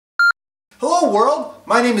Hello world,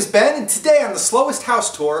 my name is Ben and today on the Slowest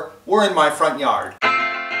House Tour, we're in my front yard.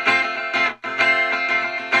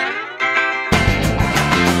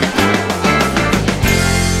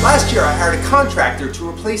 Last year I hired a contractor to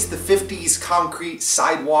replace the 50s concrete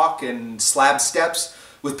sidewalk and slab steps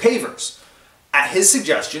with pavers. At his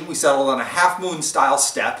suggestion we settled on a half-moon style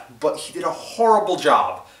step, but he did a horrible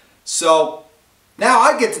job. So now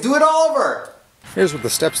I get to do it all over! Here's what the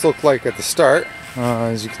steps look like at the start.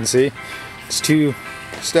 As you can see, it's 2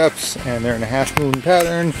 steps and they're in a half-moon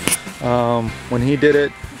pattern. When he did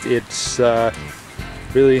it, it's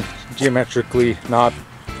really geometrically not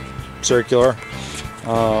circular.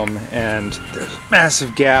 And there's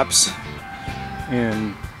massive gaps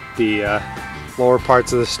in the lower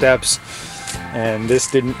parts of the steps, and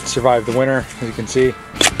this didn't survive the winter. As you can see,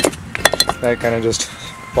 that kind of just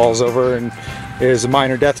falls over and is a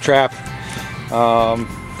minor death trap.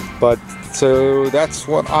 But so that's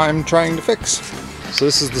what I'm trying to fix. So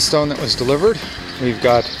this is the stone that was delivered. We've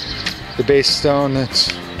got the base stone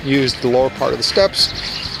that's used the lower part of the steps,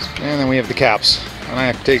 and then we have the caps. And I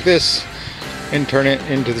have to take this and turn it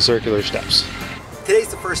into the circular steps. Today's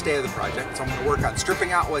the first day of the project, so I'm going to work on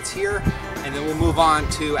stripping out what's here, and then we'll move on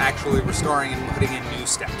to actually restoring and putting in new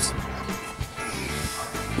steps.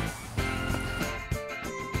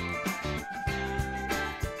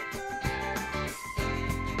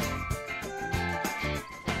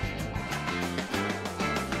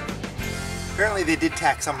 Apparently they did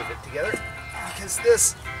tack some of it together, because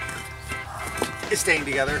this is staying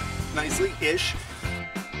together nicely-ish.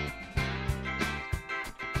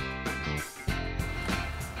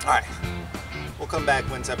 Alright, we'll come back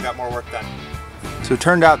once I've got more work done. So it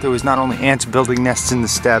turned out there was not only ants building nests in the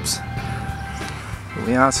steps, but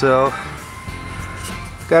we also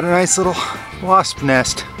got a nice little wasp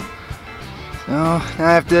nest. So now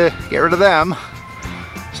I have to get rid of them,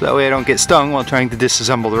 so that way I don't get stung while trying to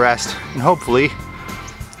disassemble the rest. And hopefully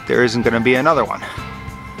there isn't going to be another one.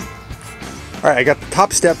 Alright, I got the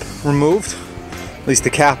top step removed, at least the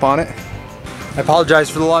cap on it. I apologize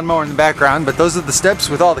for the lawnmower in the background, but those are the steps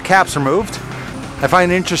with all the caps removed. I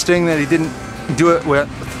find it interesting that he didn't do it with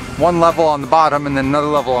one level on the bottom and then another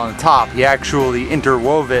level on the top. He actually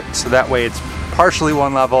interwove it so that way it's partially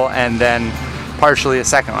one level and then partially a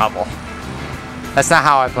second level. That's not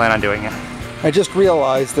how I plan on doing it. I just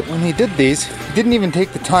realized that when he did these, he didn't even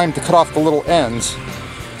take the time to cut off the little ends.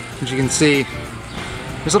 As you can see,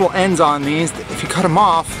 there's little ends on these that if you cut them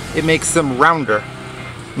off, it makes them rounder.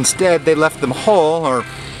 Instead, they left them whole, or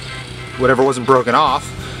whatever wasn't broken off,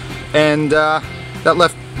 and that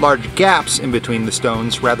left large gaps in between the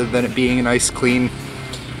stones rather than it being a nice, clean,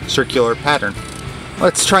 circular pattern.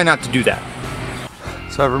 Let's try not to do that.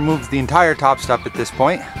 So I've removed the entire top step at this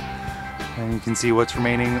point, and you can see what's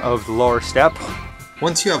remaining of the lower step.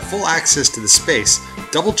 Once you have full access to the space,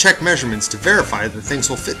 double-check measurements to verify that things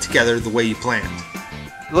will fit together the way you planned.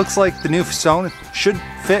 It looks like the new stone should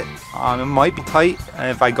fit. It might be tight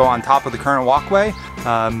if I go on top of the current walkway,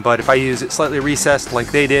 but if I use it slightly recessed like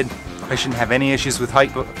they did, I shouldn't have any issues with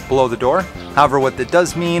height below the door. However, what that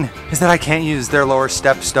does mean is that I can't use their lower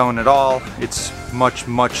step stone at all. It's much,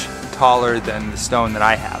 much taller than the stone that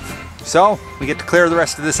I have. So we get to clear the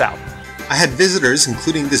rest of this out. I had visitors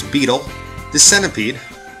including this beetle, this centipede,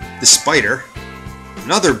 this spider,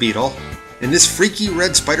 another beetle, and this freaky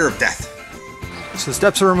red spider of death. So the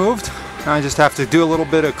steps are removed. Now I just have to do a little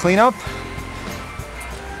bit of cleanup.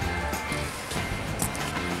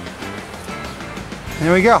 And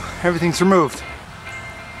there we go, everything's removed.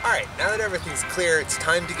 Alright, now that everything's clear, it's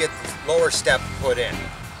time to get the lower step put in.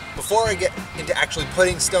 Before I get into actually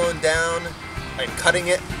putting stone down and cutting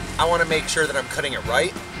it, I want to make sure that I'm cutting it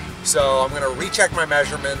right. So I'm going to recheck my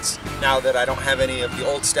measurements now that I don't have any of the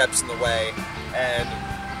old steps in the way, and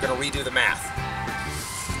I'm going to redo the math.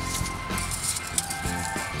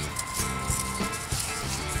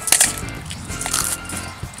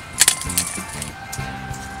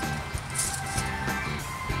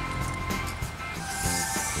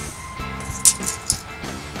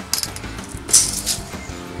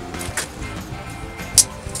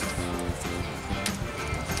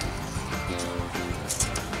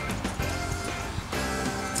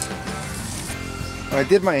 When I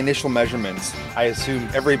did my initial measurements, I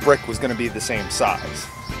assumed every brick was going to be the same size.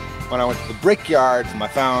 When I went to the brickyard, I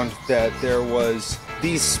found that there was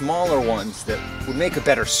these smaller ones that would make a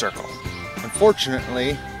better circle.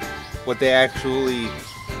 Unfortunately, what they actually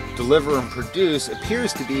deliver and produce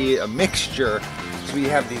appears to be a mixture. So we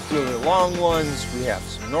have these really long ones, we have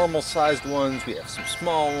some normal sized ones, we have some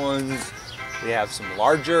small ones, we have some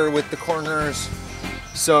larger with the corners.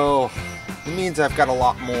 So it means I've got a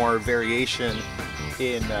lot more variation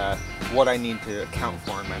in what I need to account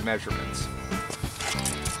for in my measurements.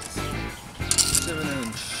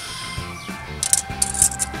 7-inch.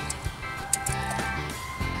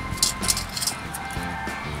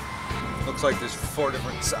 Looks like there's 4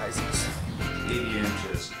 different sizes. 80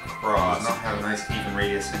 inches across. Does not have a nice even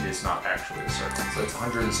radius and it's not actually a circle. So it's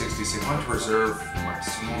 166. I want to preserve my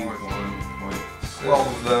small 1.12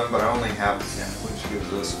 of them, but I only have 10, which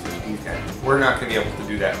gives us 50. Okay. We're not going to be able to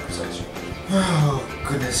do that precisely. Oh,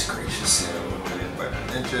 goodness gracious. 7 by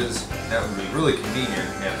 9 inches. That would be really convenient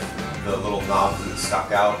if the little knobs that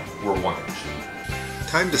stuck out were 1 inch.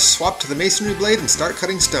 Time to swap to the masonry blade and start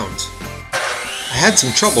cutting stones. I had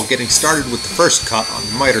some trouble getting started with the first cut on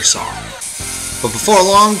the miter saw, but before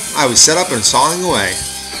long I was set up and sawing away.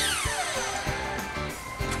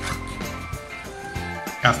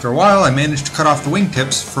 After a while I managed to cut off the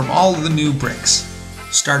wingtips from all of the new bricks.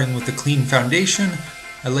 Starting with the clean foundation,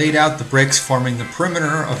 I laid out the bricks forming the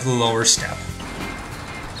perimeter of the lower step.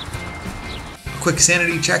 A quick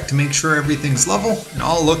sanity check to make sure everything's level and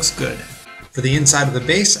all looks good. For the inside of the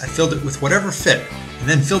base, I filled it with whatever fit, and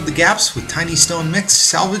then filled the gaps with tiny stone mix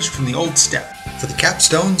salvaged from the old step. For the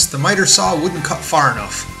capstones, the miter saw wouldn't cut far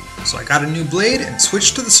enough, so I got a new blade and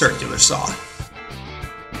switched to the circular saw.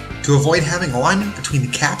 To avoid having alignment between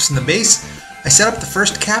the caps and the base, I set up the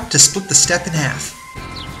first cap to split the step in half.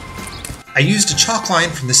 I used a chalk line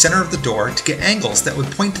from the center of the door to get angles that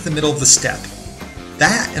would point to the middle of the step.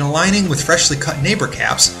 That, and aligning with freshly cut neighbor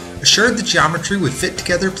caps, assured the geometry would fit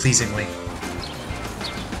together pleasingly.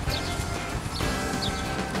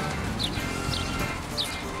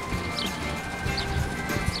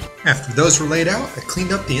 After those were laid out, I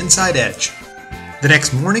cleaned up the inside edge. The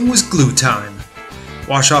next morning was glue time.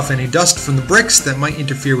 Wash off any dust from the bricks that might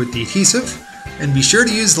interfere with the adhesive, and be sure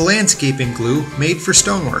to use the landscaping glue made for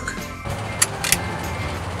stonework.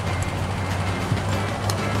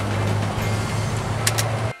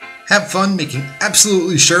 Have fun making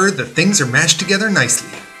absolutely sure that things are mashed together nicely.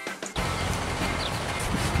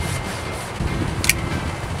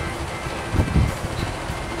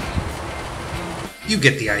 You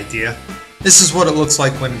get the idea. This is what it looks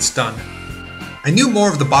like when it's done. I knew more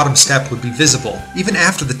of the bottom step would be visible, even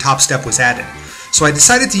after the top step was added, so I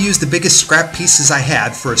decided to use the biggest scrap pieces I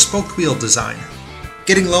had for a spoked wheel design.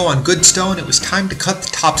 Getting low on good stone, it was time to cut the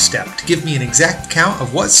top step to give me an exact count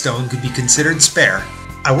of what stone could be considered spare.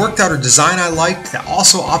 I worked out a design I liked that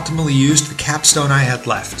also optimally used the capstone I had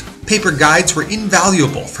left. Paper guides were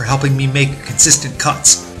invaluable for helping me make consistent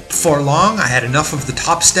cuts. Before long, I had enough of the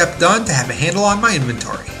top step done to have a handle on my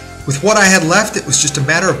inventory. With what I had left, it was just a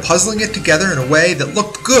matter of puzzling it together in a way that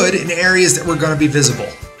looked good in areas that were going to be visible.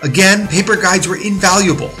 Again, paper guides were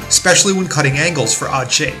invaluable, especially when cutting angles for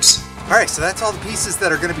odd shapes. Alright, so that's all the pieces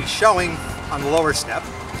that are going to be showing on the lower step.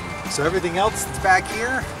 So everything else that's back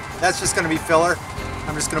here, that's just going to be filler.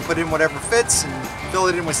 I'm just going to put in whatever fits and fill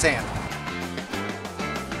it in with sand.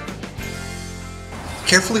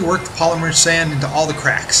 Carefully work the polymer sand into all the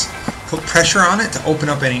cracks. Put pressure on it to open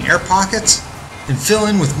up any air pockets, and fill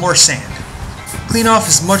in with more sand. Clean off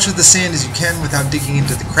as much of the sand as you can without digging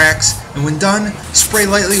into the cracks, and when done, spray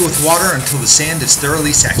lightly with water until the sand is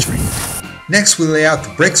thoroughly saturated. Next, we lay out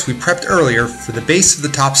the bricks we prepped earlier for the base of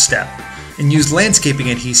the top step, and use landscaping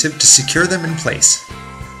adhesive to secure them in place.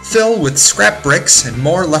 Fill with scrap bricks and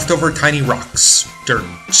more leftover tiny rocks, dirt,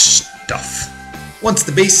 stuff. Once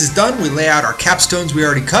the base is done, we lay out our capstones we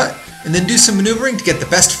already cut, and then do some maneuvering to get the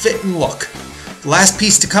best fit and look. The last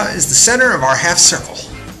piece to cut is the center of our half circle.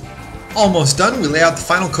 Almost done, we lay out the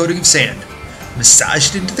final coating of sand.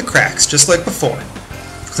 Massage it into the cracks, just like before.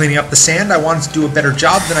 For cleaning up the sand, I wanted to do a better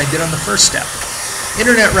job than I did on the first step.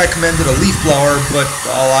 Internet recommended a leaf blower, but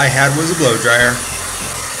all I had was a blow dryer.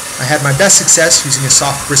 I had my best success using a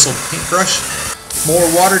soft bristled paintbrush. More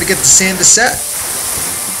water to get the sand to set.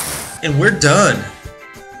 And we're done.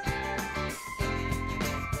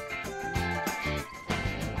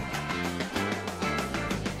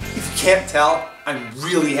 If you can't tell, I'm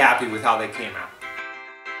really happy with how they came out.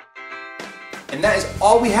 And that is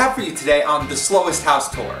all we have for you today on the Slowest House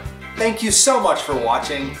Tour. Thank you so much for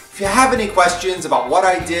watching. If you have any questions about what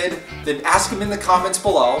I did, then ask them in the comments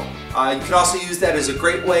below. You can also use that as a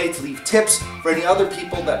great way to leave tips for any other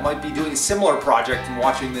people that might be doing a similar project and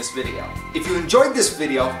watching this video. If you enjoyed this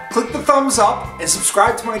video, click the thumbs up and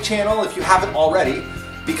subscribe to my channel if you haven't already,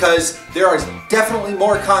 because there is definitely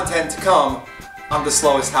more content to come on the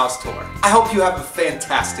Slowest House Tour. I hope you have a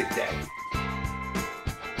fantastic day.